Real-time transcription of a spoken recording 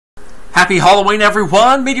Happy Halloween,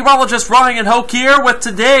 everyone. Meteorologist Ryan Hoke here with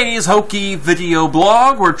today's Hokey video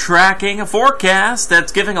blog. We're tracking a forecast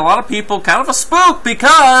that's giving a lot of people kind of a spook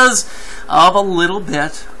because of a little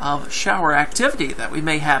bit of shower activity that we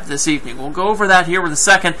may have this evening. We'll go over that here in a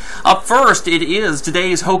second. Up first, it is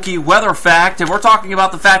today's Hokey weather fact, and we're talking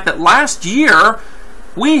about the fact that last year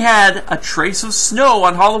we had a trace of snow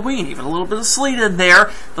on Halloween, even a little bit of sleet in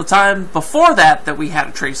there. The time before that we had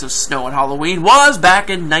a trace of snow on Halloween was back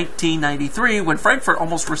in 1993 when Frankfurt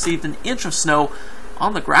almost received an inch of snow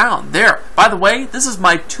on the ground there. By the way, this is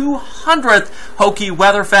my 200th Hokey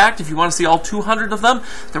weather fact. If you want to see all 200 of them,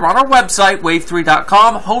 they're on our website,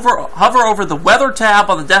 wave3.com. Hover over the weather tab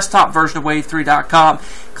on the desktop version of wave3.com.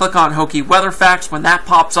 Click on Hokey weather facts when that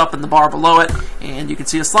pops up in the bar below it, and you can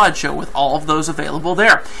see a slideshow with all of those available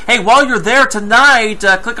there. Hey, while you're there tonight,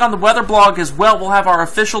 click on the weather blog as well. We'll have our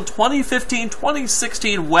official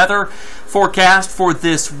 2015-2016 weather forecast for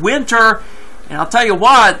this winter, and I'll tell you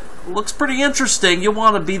what, looks pretty interesting. You'll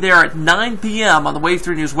want to be there at 9 p.m. on the Wave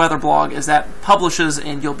 3 News weather blog as that publishes,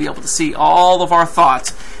 and you'll be able to see all of our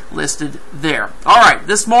thoughts listed there. Alright,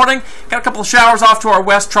 this morning, got a couple of showers off to our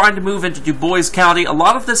west, trying to move into Du Bois County. A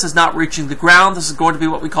lot of this is not reaching the ground. This is going to be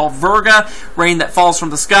what we call virga, rain that falls from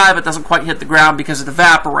the sky but doesn't quite hit the ground because it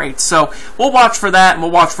evaporates. So we'll watch for that, and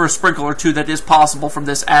we'll watch for a sprinkle or two that is possible from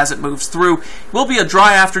this as it moves through. It will be a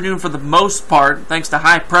dry afternoon for the most part, thanks to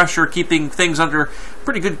high pressure keeping things under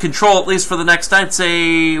pretty good control, at least for the next, I'd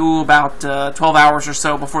say, about 12 hours or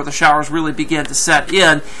so before the showers really begin to set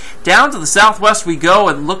in. Down to the southwest we go,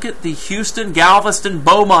 and look at the Houston, Galveston,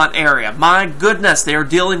 Beaumont area. My goodness, they are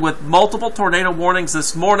dealing with multiple tornado warnings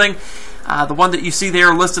this morning. The one that you see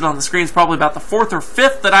there listed on the screen is probably about the 4th or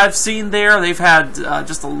 5th that I've seen there. They've had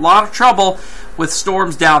just a lot of trouble with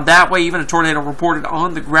storms down that way. Even a tornado reported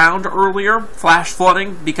on the ground earlier. Flash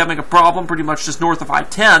flooding becoming a problem pretty much just north of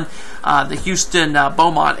I-10, the Houston,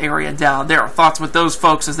 Beaumont area down there. Thoughts with those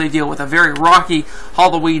folks as they deal with a very rocky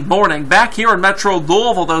Halloween morning. Back here in Metro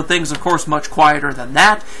Louisville, though, things, of course, much quieter than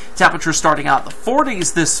that. Temperatures starting out in the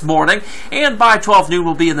 40s this morning, and by 12 noon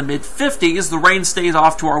we'll be in the mid-50s. The rain stays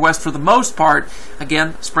off to our west for the most part.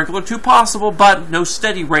 Again, sprinkle or two possible, but no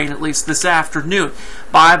steady rain at least this afternoon.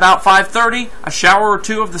 By about 5:30, a shower or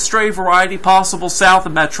two of the stray variety possible south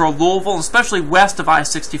of Metro Louisville, especially west of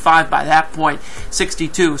I-65 by that point,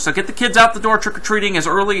 62. So get the kids out the door trick-or-treating as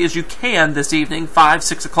early as you can this evening, 5,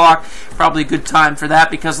 6 o'clock. Probably a good time for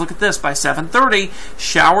that because look at this, by 7:30,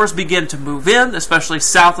 showers begin to move in, especially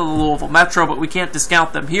south of the Louisville Metro, but we can't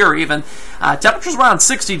discount them here even. Temperatures around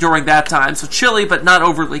 60 during that time, so chilly but not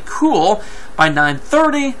overly cool. By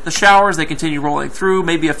 9:30, the showers, they continue rolling through,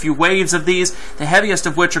 maybe a few waves of these, the heaviest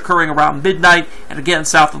of which occurring around midnight, and again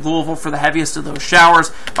south of Louisville for the heaviest of those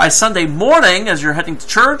showers. By Sunday morning, as you're heading to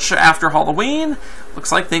church after Halloween,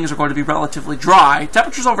 looks like things are going to be relatively dry.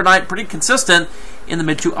 Temperatures overnight pretty consistent in the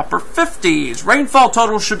mid to upper 50s. Rainfall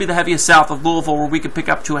totals should be the heaviest south of Louisville, where we could pick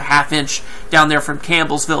up to a ½ inch down there from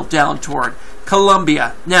Campbellsville down toward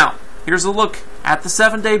Columbia. Now, here's a look at the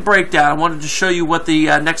 7-day breakdown. I wanted to show you what the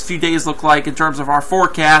next few days look like in terms of our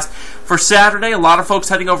forecast. For Saturday, a lot of folks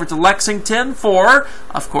heading over to Lexington for,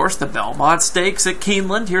 of course, the Belmont Stakes at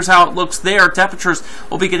Keeneland. Here's how it looks there. Temperatures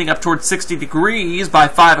will be getting up towards 60 degrees by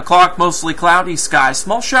 5 o'clock, mostly cloudy skies.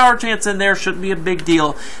 Small shower chance in there, shouldn't be a big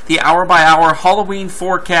deal. The hour-by-hour Halloween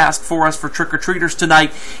forecast for us for trick-or-treaters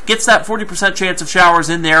tonight gets that 40% chance of showers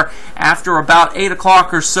in there after about 8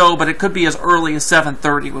 o'clock or so, but it could be as early as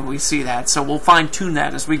 7:30 when we see that. So we'll fine-tune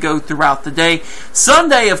that as we go throughout the day.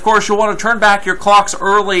 Sunday, of course, you'll want to turn back your clocks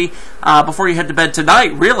early before you head to bed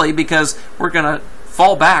tonight, really, because we're going to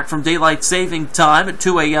fall back from daylight saving time at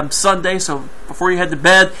 2 a.m. Sunday. So before you head to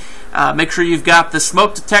bed, make sure you've got the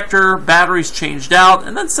smoke detector batteries changed out,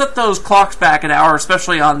 and then set those clocks back an hour,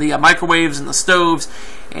 especially on the microwaves and the stoves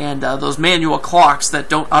and those manual clocks that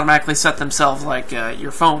don't automatically set themselves like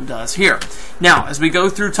your phone does here. Now, as we go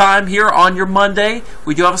through time here on your Monday,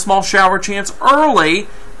 we do have a small shower chance early.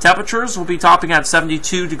 Temperatures will be topping at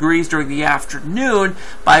 72 degrees during the afternoon.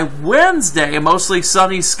 By Wednesday, a mostly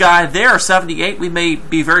sunny sky there, 78. We may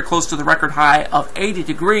be very close to the record high of 80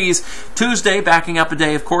 degrees. Tuesday, backing up a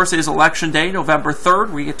day, of course, is Election Day, November 3rd.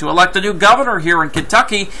 We get to elect a new governor here in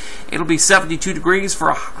Kentucky. It'll be 72 degrees for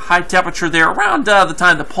a high temperature there. Around the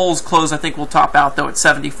time the polls close, I think we'll top out, though, at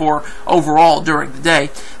 74 overall during the day.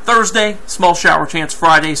 Thursday, small shower chance.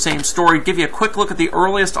 Friday, same story. Give you a quick look at the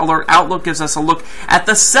earliest alert outlook. Gives us a look at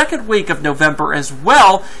the second week of November as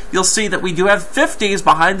well. You'll see that we do have 50s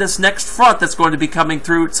behind this next front that's going to be coming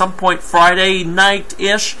through at some point Friday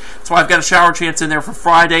night-ish. So I've got a shower chance in there for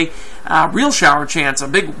Friday. real shower chance, a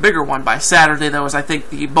bigger one by Saturday, though, as I think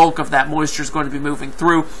the bulk of that moisture is going to be moving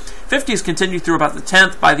through. 50s continue through about the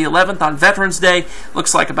 10th. By the 11th on Veterans Day,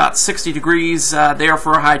 looks like about 60 degrees there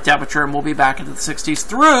for a high temperature, and we'll be back into the 60s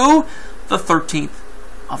through the 13th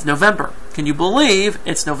of November. Can you believe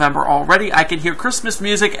it's November already? I can hear Christmas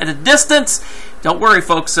music at a distance. Don't worry,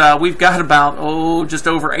 folks. We've got about, just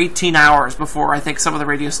over 18 hours before I think some of the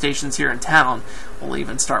radio stations here in town will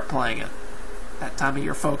even start playing it. That time of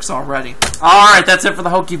year, folks, already. Alright, that's it for the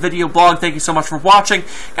Hokey video blog. Thank you so much for watching.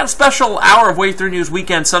 Got a special hour of Wave 3 News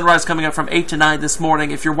Weekend Sunrise coming up from 8 to 9 this morning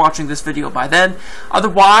if you're watching this video by then.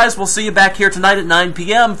 Otherwise, we'll see you back here tonight at 9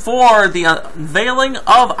 p.m. for the unveiling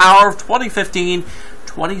of our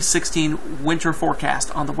 2015-2016 winter forecast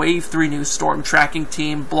on the Wave 3 News Storm Tracking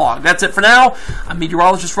Team blog. That's it for now. I'm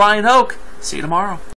Meteorologist Ryan Hoke. See you tomorrow.